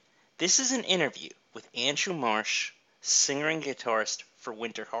This is an interview with Andrew Marsh, singer and guitarist for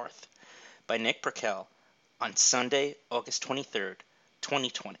Winterhearth, by Nick Brickell on Sunday, August 23rd,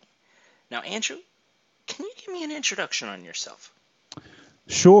 2020. Now, Andrew, can you give me an introduction on yourself?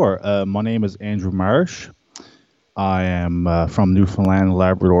 Sure. My name is Andrew Marsh. I am from Newfoundland,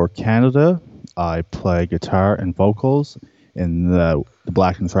 Labrador, Canada. I play guitar and vocals in the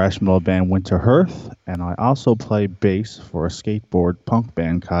black and thrash metal band Winterhearth, and I also play bass for a skateboard punk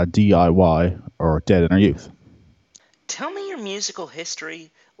band called DIY, or Dead in Our Youth. Tell me your musical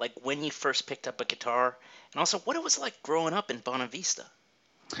history, like when you first picked up a guitar, and also what it was like growing up in Bonavista.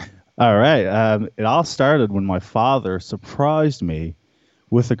 All right. It all started when my father surprised me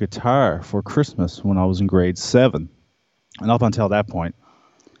with a guitar for Christmas when I was in grade 7. And up until that point,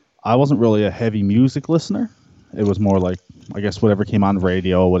 I wasn't really a heavy music listener. It was more like, I guess, whatever came on the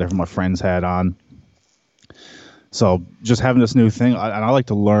radio, whatever my friends had on. So just having this new thing, and I like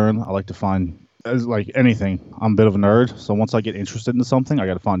to learn. I like to find, as like anything, I'm a bit of a nerd. So once I get interested in something, I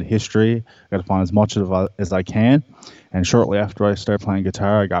got to find the history. I got to find as much of it as I can. And shortly after I started playing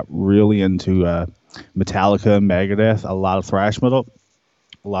guitar, I got really into Metallica, Megadeth, a lot of thrash metal,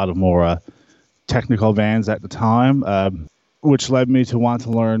 a lot of more technical bands at the time, which led me to want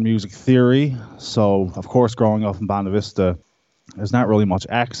to learn music theory. So, of course, growing up in Bonavista, there's not really much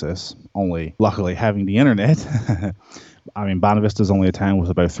access, only luckily having the internet. I mean, Bonavista is only a town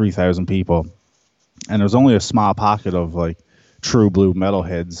with about 3,000 people, and there's only a small pocket of like true blue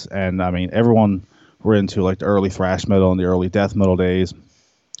metalheads. And I mean, everyone were into like the early thrash metal and the early death metal days,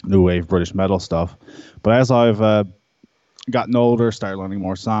 new wave British metal stuff. But as I've gotten older, started learning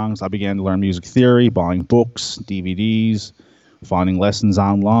more songs, I began to learn music theory, buying books, DVDs, finding lessons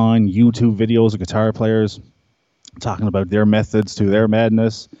online, YouTube videos of guitar players, talking about their methods to their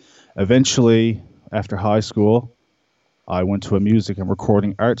madness. Eventually, after high school, I went to a music and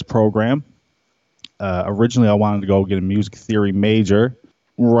recording arts program. Originally, I wanted to go get a music theory major.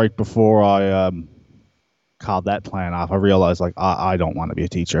 Right before I called that plan off, I realized like I don't want to be a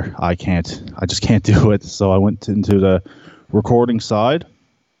teacher. I just can't do it. So I went into the recording side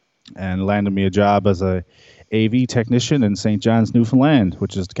and landed me a job as a AV technician in St. John's, Newfoundland,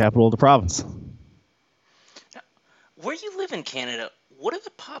 which is the capital of the province. Now, where you live in Canada, what are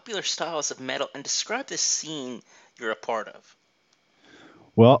the popular styles of metal, and describe the scene you're a part of?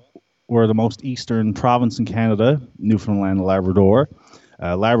 Well, we're the most eastern province in Canada, Newfoundland and Labrador.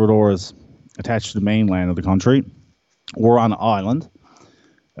 Labrador is attached to the mainland of the country. We're on an island.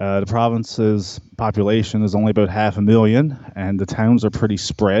 The province's population is only about 500,000, and the towns are pretty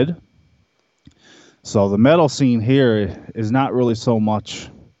spread. So the metal scene here is not really so much,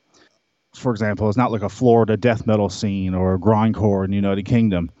 for example, it's not like a Florida death metal scene or a grindcore in the United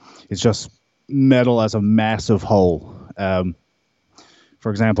Kingdom. It's just metal as a massive whole.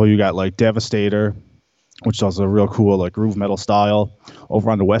 For example, you got like Devastator, which does a real cool like groove metal style. Over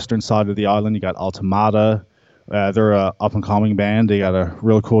on the western side of the island, you got Ultimata. They're a up and coming band. They got a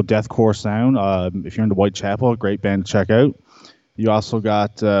real cool deathcore sound. If you're into Whitechapel, great band to check out. You also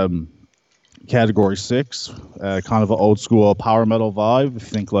got Category 6, kind of an old school power metal vibe. If you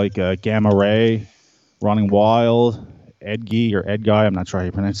think like Gamma Ray, Running Wild, Edguy or Edguy, I'm not sure how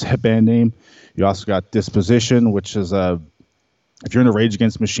you pronounce that band name. You also got Disposition, which is if you're into Rage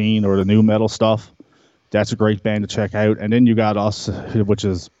Against the Machine or the new metal stuff, that's a great band to check out. And then you got us, which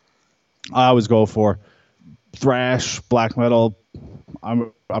is I always go for thrash, black metal.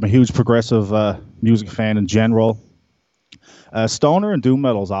 I'm a huge progressive music fan in general. Stoner and doom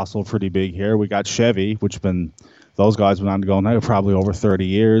metal is also pretty big here. We got Chevy, those guys been on to go now probably over 30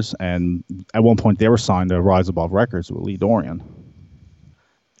 years, and at one point they were signed to Rise Above Records with Lee Dorian.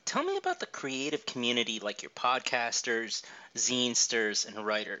 Tell me about the creative community, like your podcasters, zinesters, and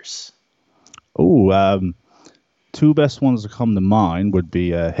writers. Oh, two best ones to come to mind would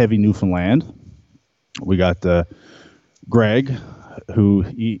be Heavy Newfoundland. We got Greg, who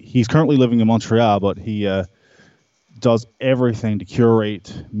he's currently living in Montreal, but he does everything to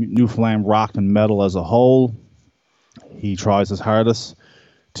curate Newfoundland rock and metal as a whole. He tries his hardest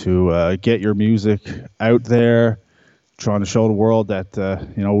to get your music out there, trying to show the world that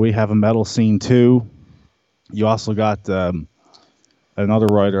we have a metal scene too. You also got another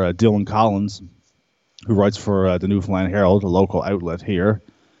writer, Dylan Collins, who writes for the Newfoundland Herald, a local outlet here.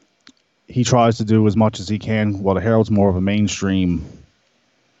 He tries to do as much as he can. Well, the Herald's more of a mainstream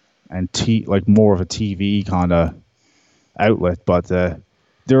and like more of a TV kind of outlet, but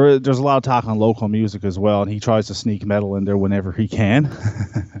there's a lot of talk on local music as well, and he tries to sneak metal in there whenever he can.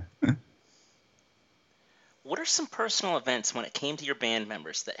 What are some personal events when it came to your band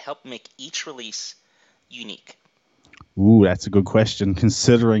members that helped make each release unique? Ooh, that's a good question,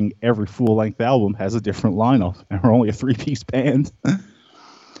 considering every full-length album has a different lineup, and we're only a three-piece band.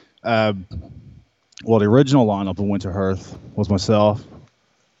 uh, well, the original lineup of Winter Hearth was myself,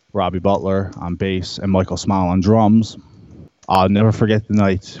 Robbie Butler on bass, and Michael Smile on drums. I'll never forget the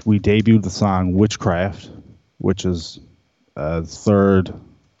night we debuted the song Witchcraft, which is fourth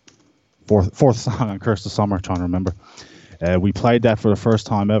song on Curse of Summer, trying to remember. We played that for the first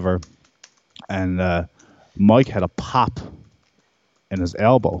time ever, and Mike had a pop in his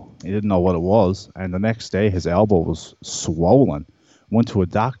elbow. He didn't know what it was, and the next day his elbow was swollen. Went to a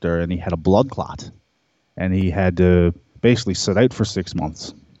doctor, and he had a blood clot, and he had to basically sit out for 6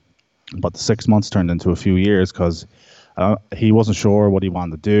 months. But the 6 months turned into a few years because he wasn't sure what he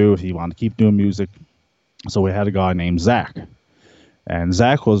wanted to do, if he wanted to keep doing music. So we had a guy named Zach. And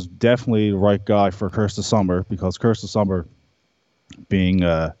Zach was definitely the right guy for Curse of Summer, because Curse of Summer, being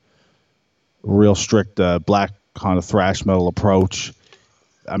a real strict black kind of thrash metal approach,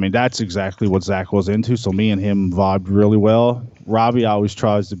 I mean, that's exactly what Zach was into. So me and him vibed really well. Robbie always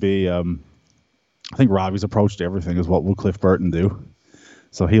tries to be, I think Robbie's approach to everything is what would Cliff Burton do.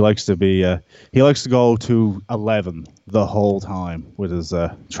 So he likes to be, he likes to go to 11 the whole time with his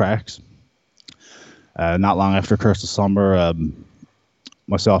tracks. Not long after Curse of Summer,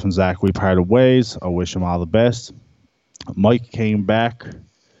 myself and Zach, we parted ways. I wish him all the best. Mike came back,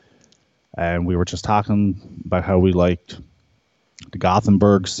 and we were just talking about how we liked the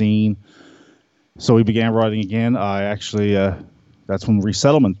Gothenburg scene. So we began writing again. I actually, that's when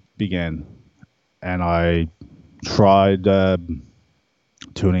Resettlement began. And I tried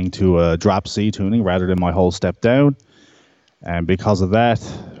tuning to drop C tuning rather than my whole step down. And because of that,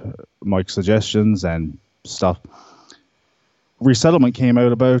 Mike's suggestions and stuff, Resettlement came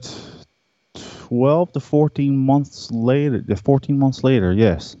out about 12 to 14 months later. 14 months later,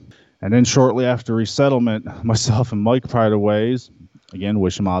 yes. And then shortly after Resettlement, myself and Mike parted ways. Again,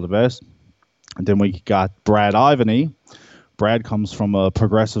 wish him all the best. And then we got Brad Ivany. Brad comes from a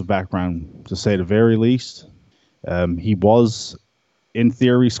progressive background, to say the very least. He was in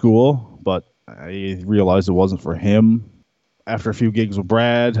theory school, but I realized it wasn't for him. After a few gigs with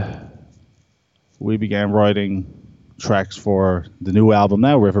Brad, we began writing tracks for the new album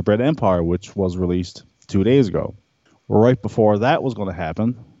now, Riverbed Empire, which was released 2 days ago. Right before that was going to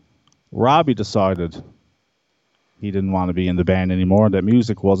happen, Robbie decided he didn't want to be in the band anymore, that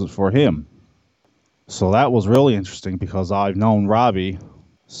music wasn't for him. So that was really interesting, because I've known Robbie,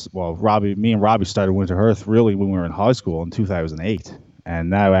 me and Robbie started Winter Hearth really when we were in high school in 2008. And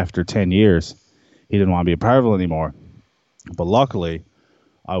now after 10 years, he didn't want to be a part of it anymore. But luckily,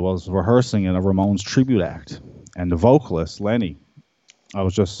 I was rehearsing in a Ramones tribute act. And the vocalist, Lenny, I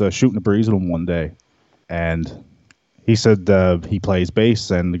was just shooting the breeze with him one day. And he said he plays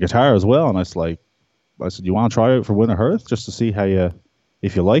bass and the guitar as well. And I said, you want to try it for Winter Hearth just to see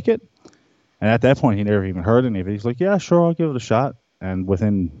if you like it? And at that point, he never even heard any of it. He's like, yeah, sure, I'll give it a shot. And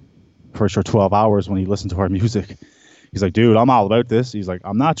within, for sure, 12 hours when he listened to our music, he's like, dude, I'm all about this. He's like,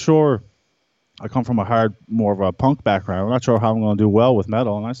 I'm not sure. I come from more of a punk background. I'm not sure how I'm going to do well with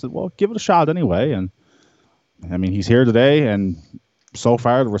metal. And I said, well, give it a shot anyway. And I mean, he's here today, and so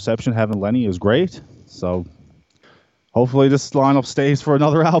far the reception having Lenny is great. So hopefully this lineup stays for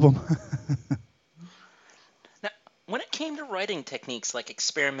another album. Now, when it came to writing techniques like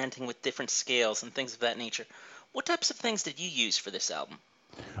experimenting with different scales and things of that nature, what types of things did you use for this album?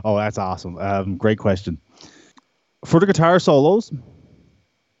 Oh, that's awesome. Great question. For the guitar solos,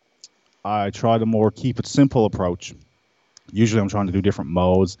 I try to more keep it simple approach. Usually I'm trying to do different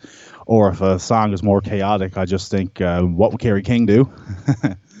modes, or if a song is more chaotic, I just think, what would Kerry King do?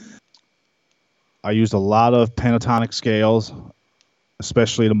 I used a lot of pentatonic scales,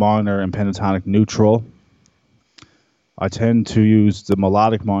 especially the minor and pentatonic neutral. I tend to use the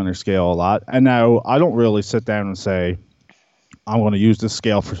melodic minor scale a lot. And now I don't really sit down and say, I'm going to use this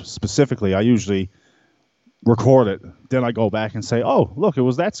scale specifically. I usually record it. Then I go back and say, oh, look, it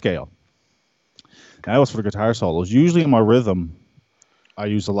was that scale. That was for the guitar solos. Usually in my rhythm, I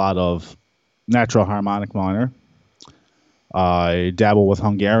use a lot of natural harmonic minor. I dabble with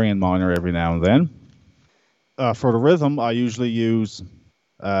Hungarian minor every now and then. For the rhythm, I usually use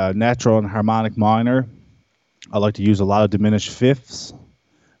natural and harmonic minor. I like to use a lot of diminished fifths.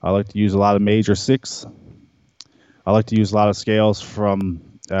 I like to use a lot of major sixths. I like to use a lot of scales from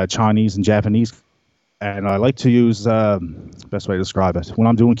Chinese and Japanese. And I like to use, best way to describe it, when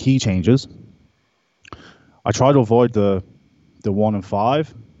I'm doing key changes, I try to avoid the 1 and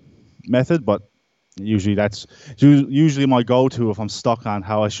 5 method, but usually that's usually my go-to if I'm stuck on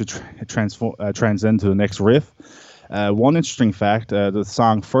how I should transcend to the next riff. One interesting fact, the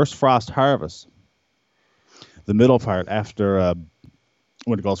song First Frost Harvest, the middle part after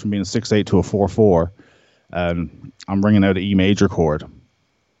when it goes from being a 6/8 to a 4/4, I'm ringing out an E major chord,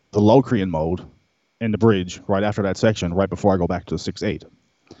 the Locrian mode in the bridge right after that section, right before I go back to the 6/8.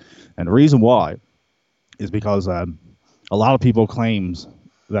 And the reason why is because a lot of people claims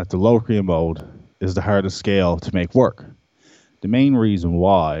that the Locrian mode is the hardest scale to make work. The main reason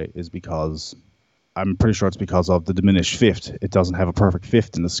why is because I'm pretty sure it's because of the diminished fifth. It doesn't have a perfect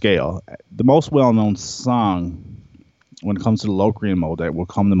fifth in the scale. The most well-known song when it comes to the Locrian mode that will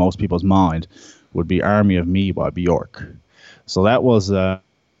come to most people's mind would be Army of Me by Bjork. So that was, I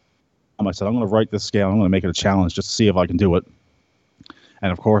said, I'm going to write this scale. I'm going to make it a challenge just to see if I can do it.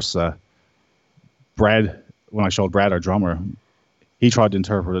 And of course, Brad, when I showed Brad, our drummer, he tried to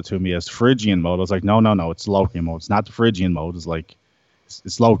interpret it to me as Phrygian mode. I was like, no, it's Locrian mode. It's not the Phrygian mode. It's like,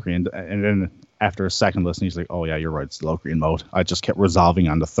 it's Locrian. And then after a second listen, he's like, oh yeah, you're right. It's Locrian mode. I just kept resolving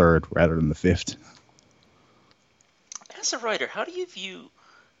on the third rather than the fifth. As a writer, how do you view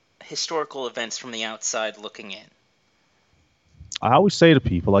historical events from the outside looking in? I always say to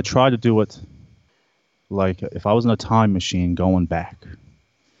people, I try to do it like if I was in a time machine going back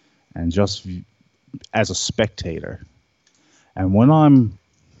and just as a spectator. And when I'm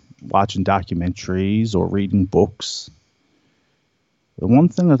watching documentaries or reading books, the one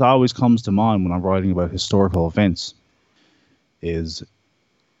thing that always comes to mind when I'm writing about historical events is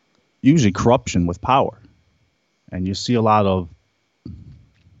usually corruption with power. And you see a lot of,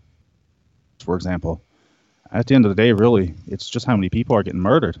 for example, at the end of the day, really, it's just how many people are getting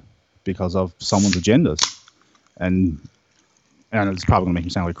murdered because of someone's agendas. And it's probably going to make me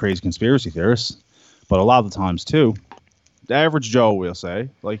sound like a crazy conspiracy theorist, but a lot of the times, too, the average Joe, we'll say,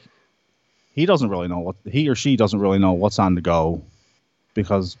 like, he or she doesn't really know what's on the go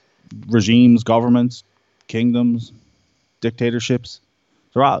because regimes, governments, kingdoms, dictatorships,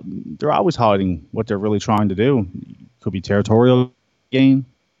 they're always hiding what they're really trying to do. Could be territorial gain.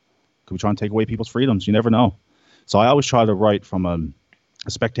 Could be trying to take away people's freedoms. You never know. So I always try to write from a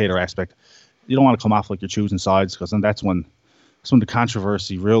spectator aspect. You don't want to come off like you're choosing sides because then that's when the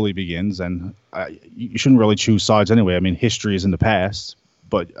controversy really begins. And you shouldn't really choose sides anyway. I mean, history is in the past,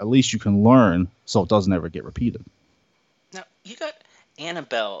 but at least you can learn so it doesn't ever get repeated. Now, you got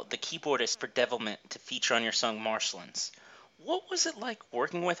Annabelle, the keyboardist for Devilment, to feature on your song Marshlands. What was it like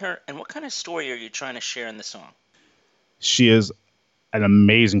working with her, and what kind of story are you trying to share in the song? She is an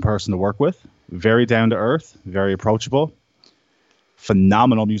amazing person to work with, very down to earth, very approachable,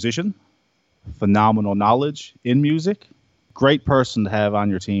 phenomenal musician, phenomenal knowledge in music, great person to have on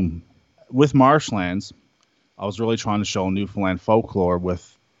your team. With Marshlands, I was really trying to show Newfoundland folklore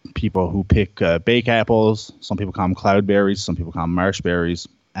with people who pick bake apples. Some people call them cloudberries, some people call them marshberries,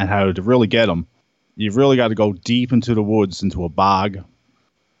 and how to really get them. You've really got to go deep into the woods, into a bog,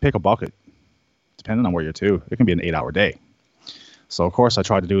 pick a bucket, depending on where you're to. It can be an 8-hour day. So, of course, I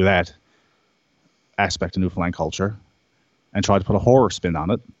tried to do that aspect of Newfoundland culture and tried to put a horror spin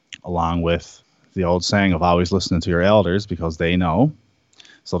on it, along with the old saying of always listening to your elders because they know.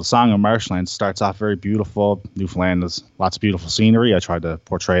 So the song of Marshlands starts off very beautiful. Newfoundland has lots of beautiful scenery. I tried to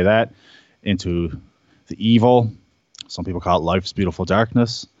portray that into the evil. Some people call it life's beautiful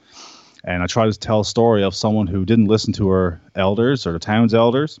darkness. And I try to tell a story of someone who didn't listen to her elders or the town's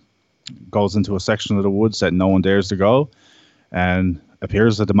elders, goes into a section of the woods that no one dares to go, and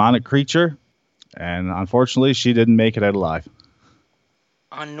appears a demonic creature. And unfortunately, she didn't make it out alive.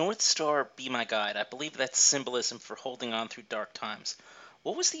 On North Star, Be My Guide, I believe that's symbolism for holding on through dark times.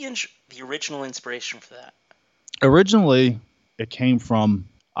 What was the original inspiration for that? Originally, it came from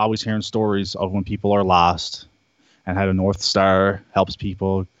always hearing stories of when people are lost and how the North Star helps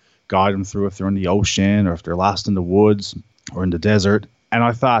people guide them through if they're in the ocean or if they're lost in the woods or in the desert. And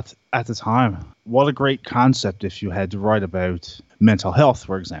I thought at the time, what a great concept if you had to write about mental health,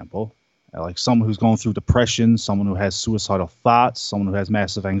 for example. Like someone who's going through depression, someone who has suicidal thoughts, someone who has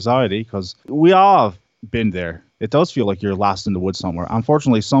massive anxiety, because we all have been there. It does feel like you're lost in the woods somewhere.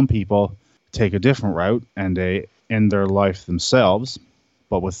 Unfortunately, some people take a different route and they end their life themselves.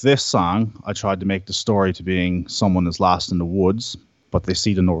 But with this song, I tried to make the story to being someone is lost in the woods, but they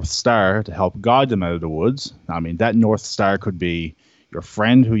see the North Star to help guide them out of the woods. I mean, that North Star could be your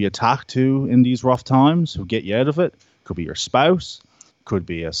friend who you talk to in these rough times, who get you out of it. Could be your spouse. Could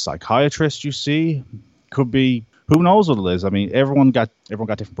be a psychiatrist you see. Could be, who knows what it is. I mean, everyone got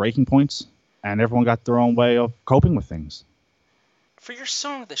different breaking points, and everyone got their own way of coping with things. For your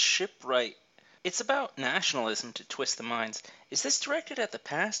song, The Shipwright, it's about nationalism to twist the minds. Is this directed at the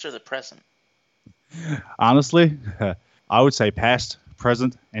past or the present? Honestly, I would say past,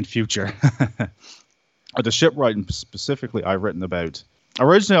 present, and future. The shipwright specifically I've written about.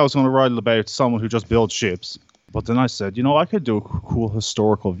 Originally, I was going to write about someone who just builds ships. But then I said, I could do a cool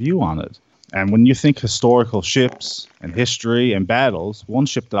historical view on it. And when you think historical ships and history and battles, one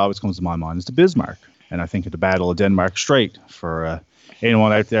ship that always comes to my mind is the Bismarck. And I think of the Battle of Denmark Strait for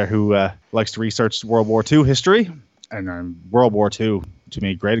anyone out there who likes to research World War II history. And World War II, to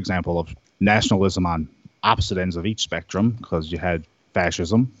me, a great example of nationalism on opposite ends of each spectrum, because you had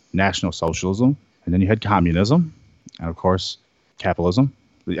fascism, National Socialism, and then you had communism, and of course, capitalism.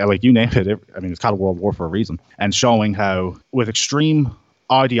 Like you name it, I mean, it's called a world war for a reason. And showing how, with extreme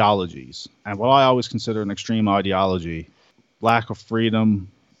ideologies, and what I always consider an extreme ideology, lack of freedom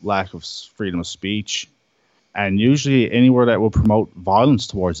of speech, and usually anywhere that will promote violence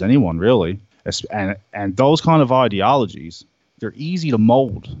towards anyone, really. And those kind of ideologies, they're easy to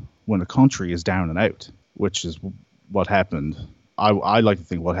mold when a country is down and out, which is what happened. I like to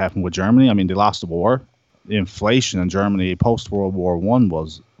think what happened with Germany. I mean, they lost the war. The inflation in Germany post-World War I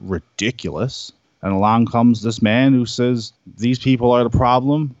was ridiculous. And along comes this man who says, these people are the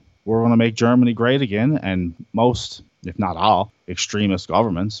problem. We're going to make Germany great again. And most, if not all, extremist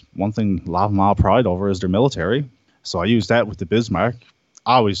governments, one thing a lot of them all pride over is their military. So I use that with the Bismarck.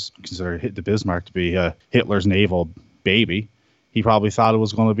 I always consider the Bismarck to be Hitler's naval baby. He probably thought it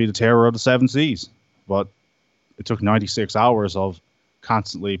was going to be the terror of the seven seas. But it took 96 hours of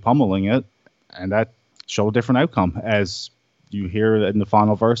constantly pummeling it, and that showed a different outcome, as you hear in the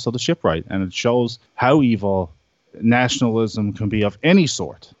final verse of the Shipwright. And it shows how evil nationalism can be of any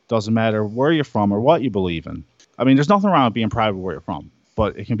sort. Doesn't matter where you're from or what you believe in. I mean, there's nothing wrong with being proud of where you're from,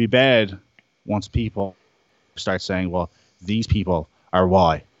 but it can be bad once people start saying, well, these people are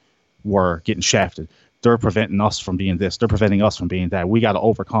why we're getting shafted. They're preventing us from being this. They're preventing us from being that. We got to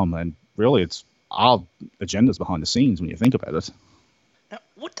overcome. And really, it's all agendas behind the scenes when you think about it. Now,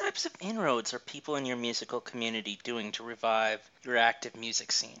 what types of inroads are people in your musical community doing to revive your active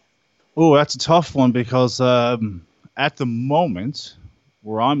music scene? Oh, that's a tough one, because at the moment,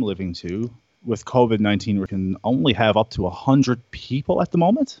 where I'm living to, with COVID-19, we can only have up to 100 people at the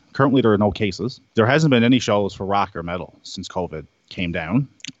moment. Currently, there are no cases. There hasn't been any shows for rock or metal since COVID came down.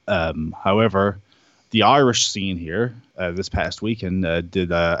 However, the Irish scene here this past weekend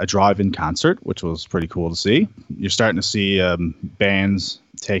did a drive-in concert, which was pretty cool to see. You're starting to see bands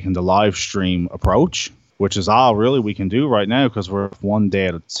taking the live stream approach, which is all really we can do right now, because we're one day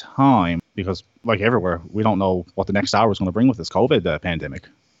at a time. Because, like everywhere, we don't know what the next hour is going to bring with this COVID pandemic.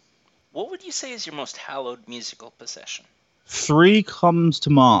 What would you say is your most hallowed musical possession? 3 comes to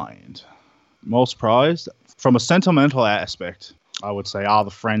mind. Most prized. From a sentimental aspect, I would say all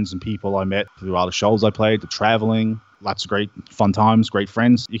the friends and people I met through all the shows I played, the traveling, lots of great fun times, great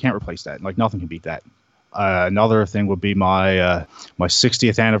friends. You can't replace that. Like, nothing can beat that. Another thing would be my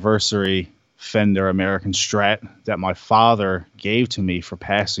 60th anniversary Fender American Strat that my father gave to me for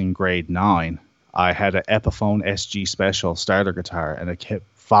passing grade 9. I had an Epiphone SG Special starter guitar, and it kept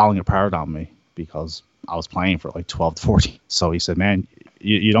falling apart on me because I was playing for like 12 to 14. So he said, man,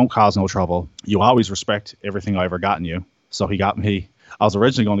 you don't cause no trouble. You always respect everything I ever gotten you. So he got me, I was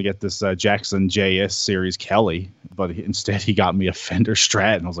originally going to get this Jackson JS Series Kelly, but instead he got me a Fender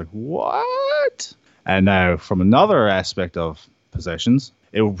Strat, and I was like, what? And now, from another aspect of possessions,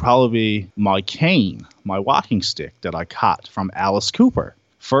 it would probably be my cane, my walking stick that I caught from Alice Cooper.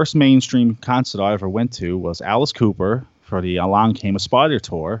 First mainstream concert I ever went to was Alice Cooper for the Along Came a Spider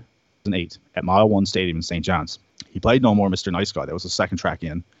tour in 2008 at Mile One Stadium in St. John's. He played No More Mr. Nice Guy. That was the second track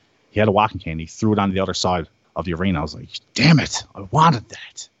in. He had a walking cane. He threw it on the other side of the arena. I was like, damn it, I wanted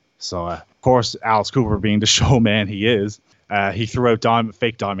that. So, of course, Alice Cooper, being the showman he is, he threw out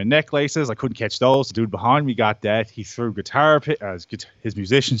fake diamond necklaces. I couldn't catch those. The dude behind me got that. He threw his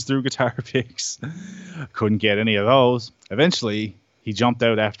musicians threw guitar picks. Couldn't get any of those. Eventually, he jumped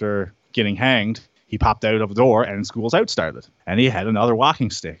out after getting hanged. He popped out of the door, and School's Out started. And he had another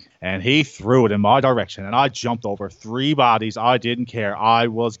walking stick. And he threw it in my direction. And I jumped over 3 bodies. I didn't care. I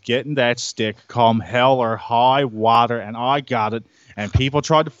was getting that stick come hell or high water. And I got it. And people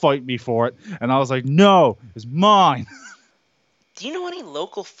tried to fight me for it. And I was like, no, it's mine. Do you know any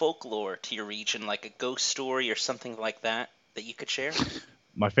local folklore to your region, like a ghost story or something like that you could share?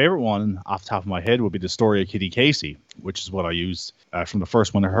 My favorite one off the top of my head would be the story of Kitty Casey, which is what I used from the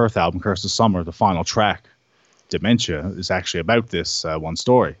first Winter Hearth album, Curse of Summer. The final track, Dementia, is actually about this one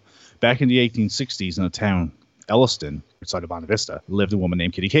story. Back in the 1860s in a town, Elliston, outside of Bonavista, Vista, lived a woman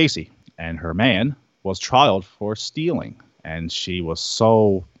named Kitty Casey, and her man was trialed for stealing. And she was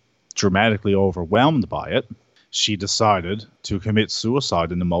so dramatically overwhelmed by it, she decided to commit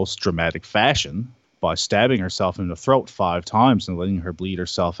suicide in the most dramatic fashion by stabbing herself in the throat 5 times and letting her bleed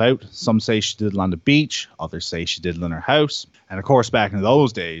herself out. Some say she did it on the beach, others say she did it in her house. And of course, back in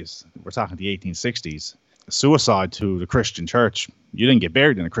those days, we're talking the 1860s, suicide to the Christian church, you didn't get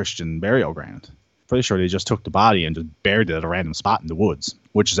buried in a Christian burial ground. Pretty sure they just took the body and just buried it at a random spot in the woods,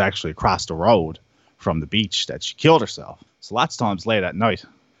 which is actually across the road from the beach that she killed herself. So lots of times late at night,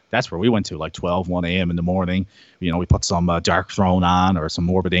 that's where we went to, like 1 a.m. in the morning. You know, we put some Dark Throne on or some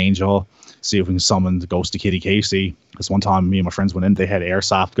Morbid Angel, see if we can summon the ghost of Kitty Casey. Because one time me and my friends went in, they had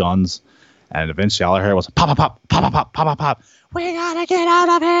airsoft guns, and eventually all I heard was pop, pop, pop, pop, pop, pop, pop, pop. We gotta get out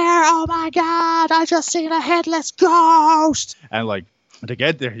of here! Oh my God! I just seen a headless ghost! And like to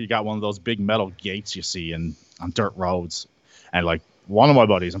get there, you got one of those big metal gates you see on dirt roads, and like one of my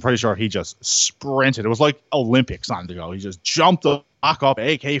buddies, I'm pretty sure he just sprinted. It was like Olympics on the go. He just jumped up, lock up,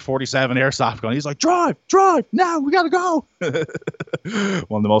 AK-47 airsoft gun. He's like, drive, now, we gotta go.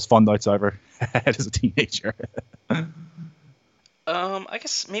 One of the most fun nights I ever had as a teenager. I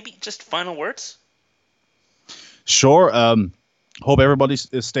guess maybe just final words. Sure. Hope everybody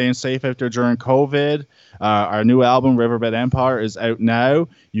is staying safe out there during COVID. Our new album, Riverbed Empire, is out now.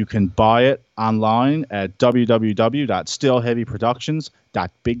 You can buy it online at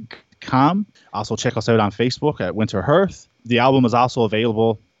www.stillheavyproductions.bigcom. Also, check us out on Facebook at Winter Hearth. The album is also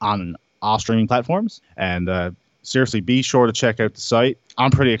available on all streaming platforms. And seriously, be sure to check out the site.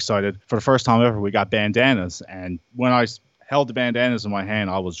 I'm pretty excited. For the first time ever, we got bandanas. And when I held the bandanas in my hand,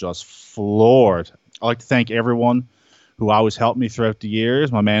 I was just floored. I'd like to thank everyone who always helped me throughout the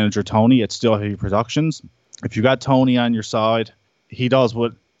years. My manager, Tony, at Still Heavy Productions. If you got Tony on your side, he does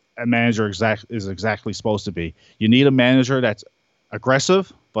what a manager is exactly supposed to be. You need a manager that's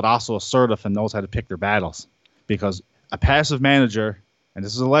aggressive, but also assertive and knows how to pick their battles. Because a passive manager, and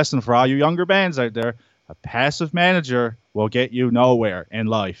this is a lesson for all you younger bands out there, a passive manager will get you nowhere in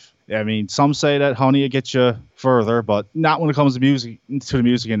life. I mean, some say that honey will get you further, but not when it comes to the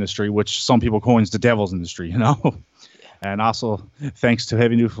music industry, which some people coins the devil's industry, you know? And also, thanks to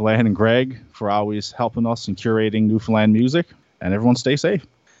Heavy Newfoundland and Greg for always helping us and curating Newfoundland music. And everyone stay safe.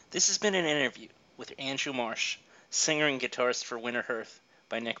 This has been an interview with Andrew Marsh, singer and guitarist for Winter Hearth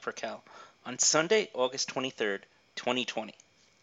by Nick Purcell, on Sunday, August 23rd, 2020.